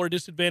 million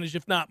disadvantage,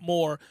 if not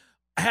more,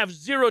 have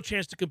zero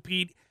chance to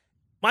compete.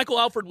 Michael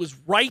Alford was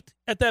right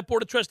at that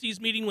Board of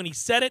Trustees meeting when he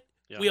said it.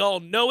 Yeah. We all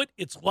know it.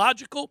 It's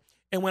logical.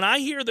 And when I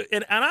hear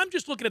and I'm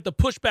just looking at the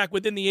pushback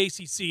within the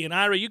ACC, and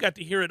Ira, you got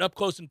to hear it up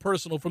close and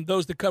personal from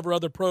those that cover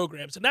other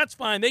programs, and that's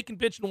fine. They can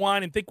bitch and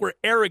whine and think we're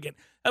arrogant.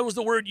 That was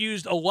the word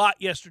used a lot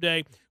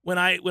yesterday when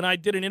I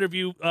did an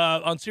interview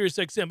on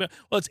SiriusXM.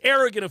 Well, it's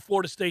arrogant of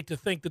Florida State to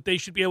think that they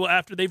should be able,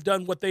 after they've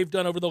done what they've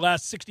done over the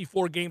last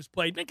 64 games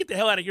played. Man, get the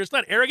hell out of here. It's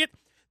not arrogant.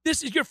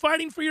 This is, you're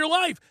fighting for your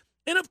life.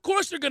 And of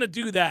course they're going to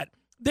do that.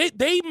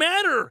 They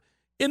matter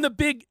in the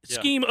big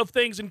scheme of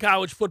things in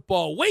college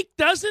football. Wake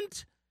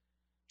doesn't.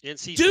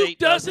 NC Duke State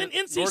doesn't.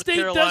 NC North State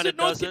Carolina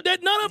doesn't.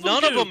 None of them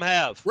None do. of them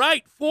have.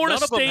 Right. Florida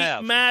None of them State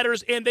have.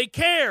 matters, and they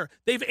care.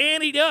 They've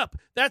anteed up.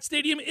 That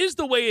stadium is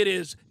the way it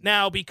is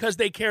now because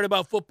they cared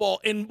about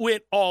football and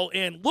went all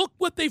in. Look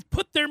what they've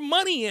put their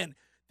money in.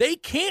 They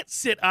can't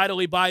sit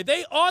idly by.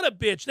 They ought to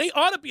bitch. They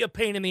ought to be a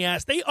pain in the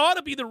ass. They ought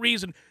to be the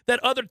reason that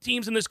other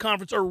teams in this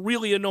conference are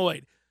really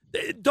annoyed.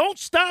 Don't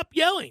stop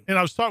yelling. And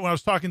when I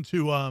was talking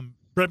to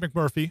Brett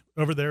McMurphy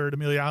over there at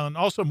Amelia Island,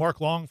 also Mark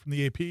Long from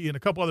the AP, and a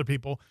couple other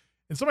people.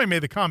 And somebody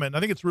made the comment, and I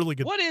think it's really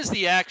good. What is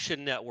the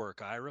Action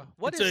Network, Ira?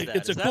 What is that?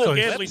 It's a is cool that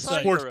gambling website site.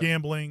 Sports or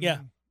gambling. Yeah.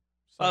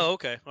 Oh,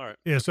 okay. All right.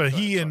 Yeah, so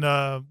he and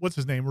what's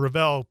his name,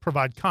 Ravel,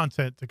 provide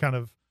content to kind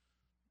of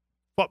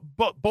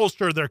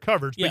bolster their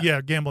coverage. But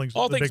yeah, gambling's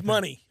all the things big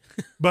money.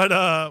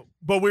 But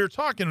we were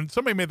talking, and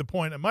somebody made the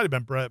point. It might have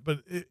been Brett, but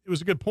it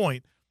was a good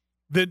point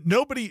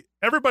that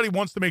everybody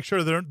wants to make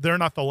sure they're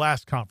not the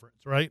last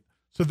conference, right?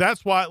 So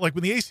that's why, like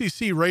when the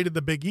ACC rated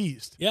the Big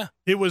East,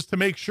 it was to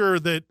make sure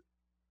that,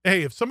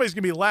 hey, if somebody's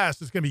going to be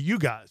last, it's going to be you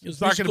guys. It's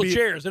not going to be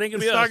chairs. It ain't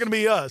going to be us. It's not going to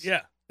be us.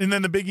 Yeah. And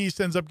then the Big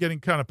East ends up getting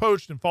kind of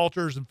poached and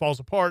falters and falls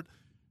apart.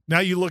 Now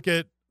you look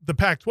at the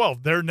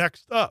Pac-12. They're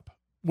next up,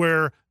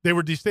 where they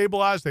were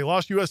destabilized. They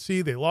lost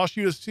USC. They lost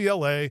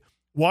UCLA.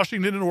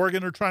 Washington and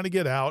Oregon are trying to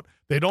get out.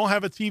 They don't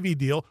have a TV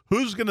deal.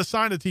 Who's going to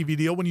sign a TV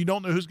deal when you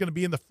don't know who's going to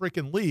be in the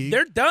freaking league?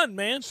 They're done,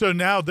 man. So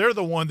now they're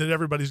the one that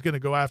everybody's going to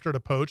go after to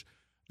poach.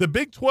 The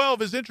Big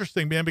 12 is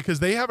interesting, man,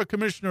 because they have a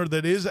commissioner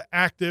that is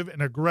active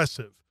and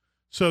aggressive.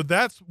 So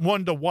that's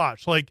one to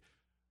watch. Like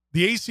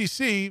the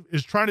ACC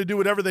is trying to do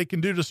whatever they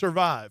can do to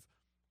survive.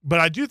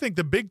 But I do think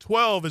the Big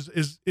 12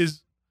 is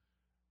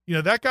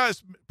that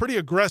guy's pretty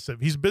aggressive.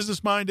 He's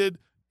business-minded,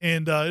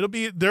 and it'll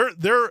be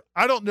they're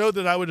I don't know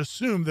that I would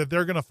assume that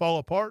they're going to fall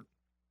apart.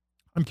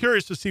 I'm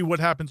curious to see what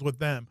happens with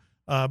them.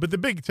 But the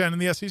Big 10 and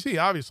the SEC,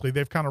 obviously,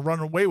 they've kind of run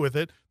away with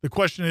it. The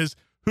question is,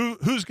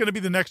 who's going to be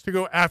the next to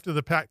go after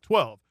the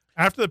Pac-12?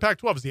 After the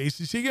Pac-12, is the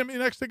ACC going to be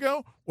the next to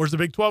go, or is the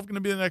Big 12 going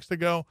to be the next to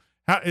go?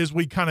 As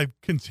we kind of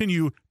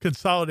continue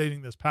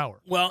consolidating this power.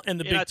 Well, and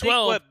the Big 12.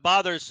 Think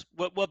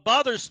what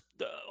bothers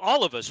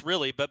all of us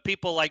really, but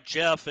people like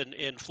Jeff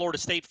and Florida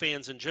State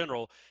fans in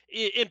general,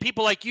 and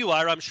people like you,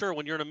 Ira, I'm sure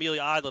when you're in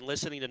Amelia Island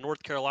listening to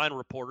North Carolina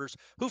reporters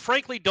who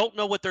frankly don't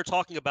know what they're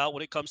talking about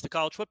when it comes to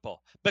college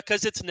football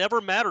because it's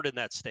never mattered in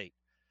that state.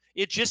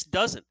 It just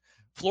doesn't.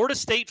 Florida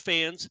State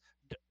fans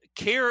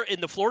care,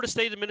 and the Florida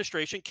State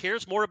administration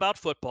cares more about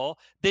football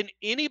than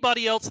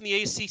anybody else in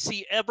the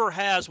ACC ever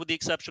has, with the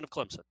exception of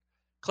Clemson.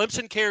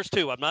 Clemson cares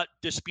too. I'm not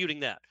disputing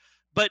that.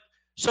 But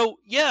so,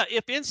 yeah,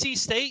 if NC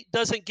State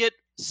doesn't get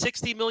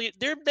 $60 million,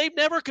 they've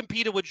never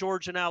competed with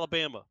Georgia and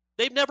Alabama.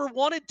 They've never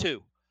wanted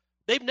to.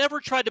 They've never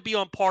tried to be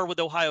on par with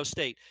Ohio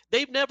State.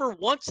 They've never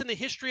once in the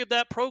history of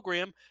that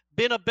program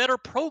been a better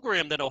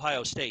program than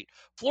Ohio State.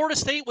 Florida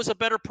State was a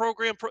better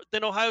program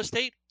than Ohio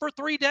State for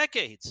 3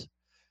 decades.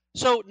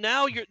 So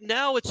now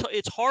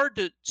it's hard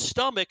to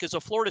stomach as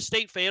a Florida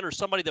State fan or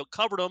somebody that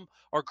covered them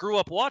or grew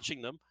up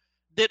watching them,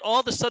 that all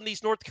of a sudden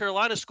these North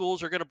Carolina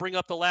schools are going to bring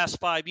up the last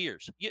 5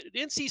 years.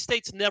 NC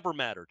State's never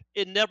mattered.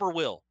 It never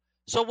will.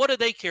 So what do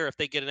they care if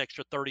they get an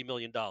extra $30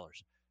 million?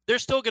 They're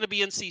still going to be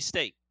NC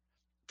State.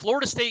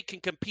 Florida State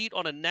can compete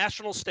on a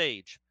national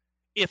stage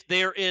if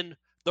they're in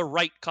the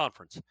right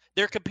conference.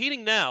 They're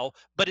competing now,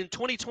 but in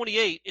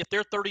 2028, if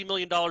they're $30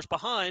 million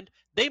behind,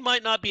 they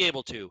might not be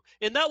able to.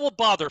 And that will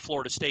bother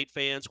Florida State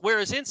fans,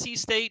 whereas NC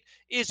State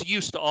is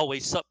used to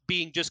always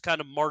being just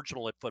kind of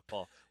marginal at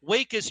football.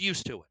 Wake is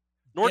used to it.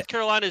 North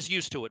Carolina is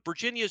used to it.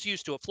 Virginia is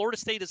used to it. Florida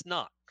State is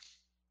not.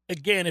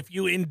 Again, if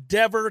you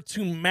endeavor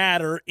to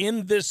matter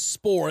in this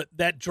sport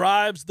that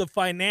drives the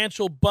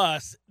financial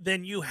bus,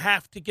 then you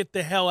have to get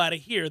the hell out of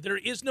here. There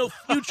is no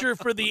future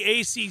for the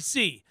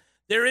ACC.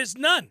 There is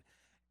none.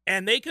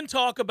 And they can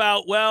talk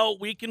about, well,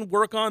 we can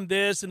work on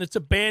this, and it's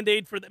a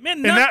Band-Aid for them.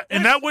 Man,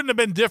 that wouldn't have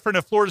been different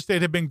if Florida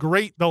State had been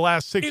great the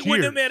last 6 years. It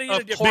wouldn't have made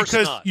any difference.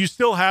 Because you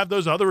still have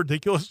those other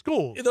ridiculous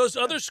schools. Those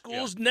other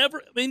schools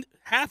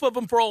half of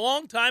them for a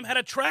long time had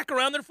a track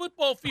around their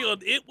football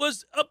field. It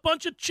was a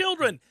bunch of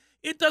children.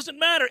 It doesn't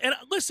matter. And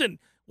listen,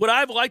 would I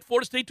have liked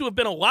Florida State to have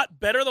been a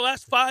lot better the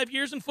last 5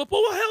 years in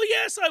football? Well, hell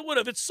yes, I would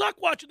have. It sucked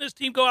watching this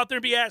team go out there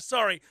and be asked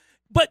sorry.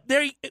 But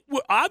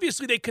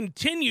obviously they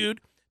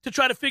continued to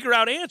try to figure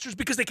out answers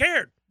because they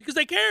cared.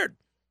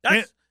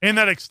 And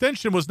that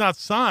extension was not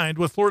signed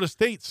with Florida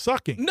State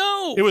sucking.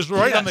 No. It was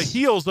on the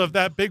heels of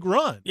that big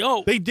run.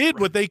 They did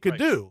what they could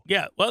do.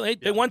 Yeah, well,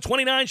 they won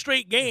 29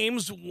 straight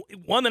games,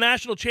 won the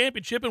national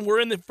championship, and were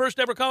in the first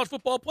ever college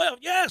football playoff.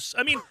 Yes,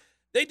 I mean,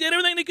 they did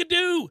everything they could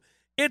do.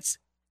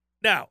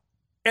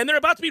 And they're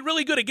about to be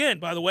really good again,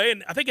 by the way,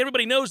 and I think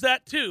everybody knows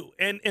that too.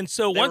 And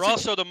so they're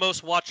also the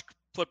most watched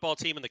football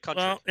team in the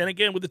country. Well, and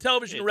again, with the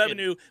television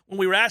revenue, when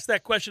we were asked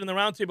that question in the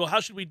roundtable, how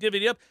should we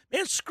divvy it up?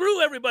 Man,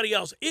 screw everybody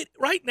else.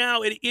 Right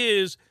now, it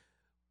is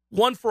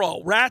one for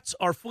all. Rats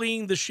are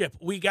fleeing the ship.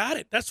 We got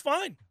it. That's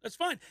fine.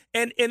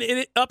 And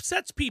it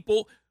upsets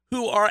people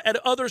who are at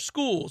other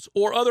schools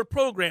or other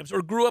programs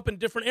or grew up in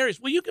different areas.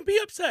 Well, you can be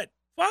upset.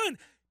 Fine.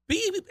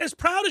 Be as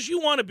proud as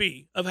you want to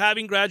be of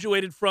having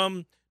graduated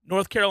from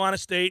North Carolina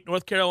State,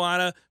 North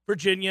Carolina,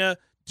 Virginia,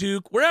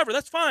 Duke, wherever.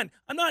 That's fine.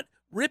 I'm not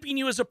ripping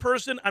you as a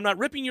person. I'm not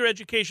ripping your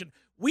education.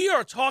 We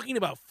are talking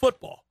about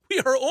football. We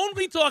are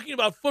only talking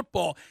about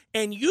football,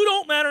 and you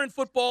don't matter in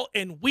football,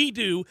 and we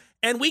do,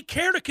 and we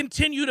care to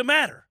continue to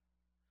matter.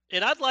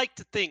 And I'd like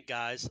to think,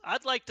 guys,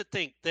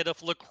 that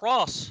if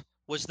lacrosse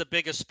was the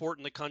biggest sport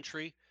in the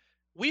country,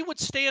 we would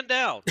stand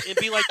down and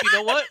be like, you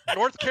know what?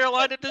 North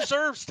Carolina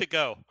deserves to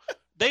go.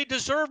 They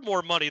deserve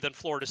more money than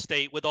Florida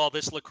State with all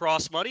this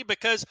lacrosse money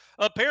because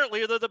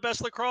apparently they're the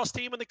best lacrosse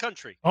team in the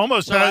country. They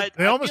almost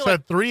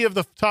had 3 of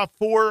the top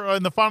 4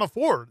 in the Final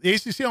Four. The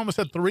ACC almost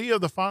had 3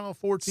 of the Final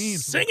 4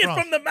 teams. Sing it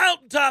from the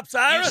mountaintops,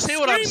 Ira. You see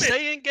what I'm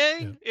saying,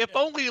 gang? Yeah. If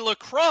only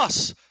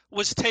lacrosse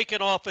was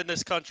taken off in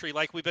this country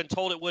like we've been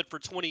told it would for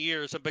 20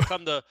 years and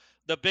become the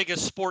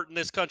biggest sport in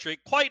this country.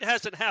 It quite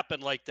hasn't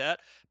happened like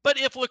that. But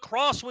if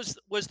lacrosse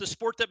was the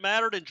sport that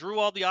mattered and drew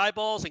all the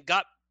eyeballs and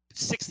got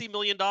 $60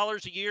 million a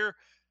year,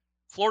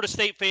 Florida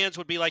State fans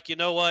would be like, you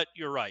know what?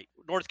 You're right.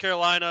 North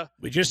Carolina.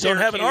 We just don't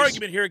have an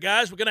argument here,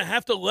 guys. We're going to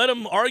have to let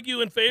them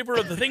argue in favor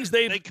of the things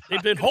they've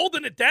been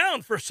holding it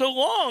down for so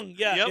long.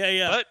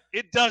 Yeah. But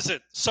it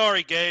doesn't.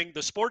 Sorry, gang.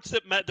 The sport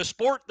that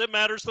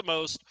matters the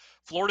most,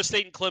 Florida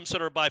State and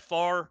Clemson are by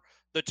far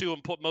the 2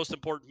 most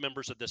important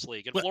members of this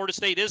league. And Florida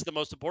State is the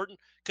most important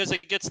because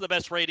it gets the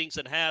best ratings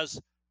and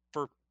has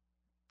for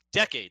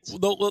decades.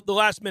 The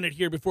last minute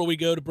here before we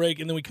go to break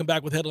and then we come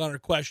back with headliner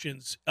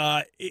questions.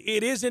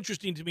 It is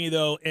interesting to me,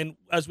 though, and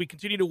as we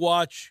continue to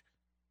watch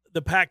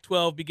the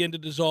Pac-12 begin to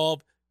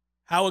dissolve,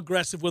 how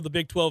aggressive will the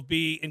Big 12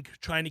 be in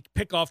trying to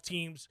pick off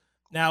teams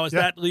now as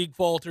that league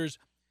falters?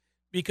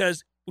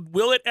 Because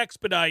will it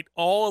expedite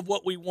all of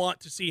what we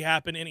want to see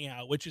happen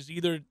anyhow, which is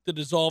either the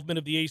dissolvement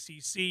of the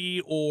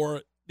ACC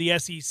or the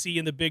SEC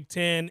and the Big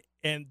Ten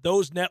and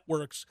those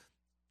networks,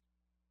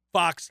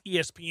 Fox,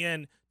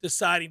 ESPN,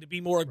 deciding to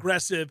be more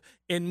aggressive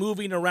in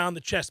moving around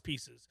the chess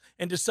pieces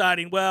and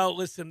deciding, well,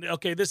 listen,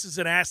 okay, this is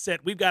an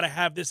asset. We've got to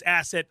have this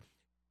asset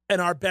in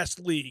our best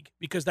league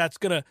because that's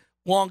going to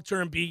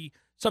long-term be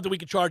something we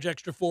can charge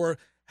extra for,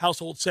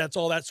 household sets,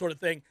 all that sort of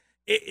thing.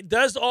 It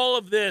does all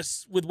of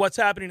this with what's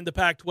happening in the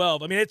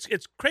Pac-12. I mean,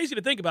 it's crazy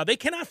to think about. They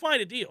cannot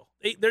find a deal.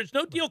 There's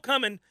no deal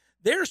coming.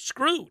 They're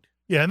screwed.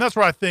 Yeah, and that's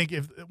where I think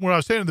when I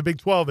was saying in the Big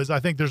 12 is I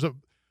think there's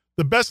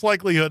the best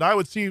likelihood I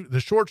would see the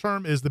short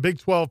term is the Big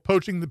 12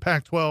 poaching the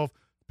Pac-12.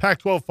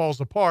 Pac-12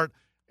 falls apart.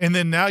 And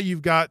then now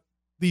you've got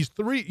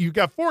you've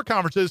got 4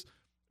 conferences,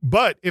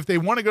 but if they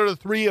want to go to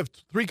 3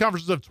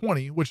 conferences of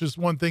 20, which is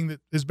one thing that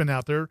has been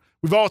out there,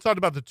 we've all talked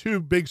about the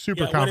 2 big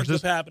super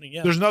conferences. Happening,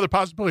 yeah. There's another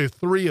possibility of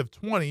 3 of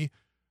 20.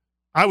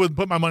 I would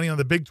put my money on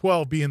the Big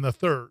 12 being the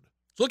 3rd.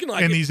 It's looking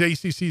like and these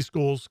ACC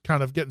schools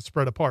kind of getting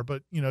spread apart.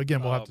 But,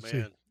 again, we'll have to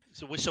see.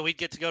 So we'd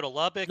get to go to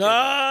Lubbock?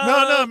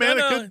 No, man.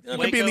 It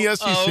could be in the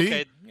SEC. Oh,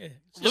 okay.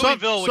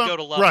 Louisville would go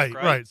to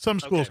Lubbock, right. Some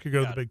schools could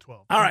go to the Big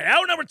 12. All right,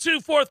 hour number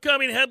 2,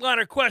 forthcoming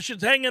headliner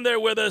questions. Hang in there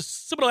with us.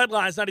 Seminole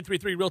Headlines,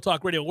 93.3 Real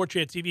Talk Radio, War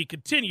Chant TV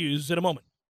continues in a moment.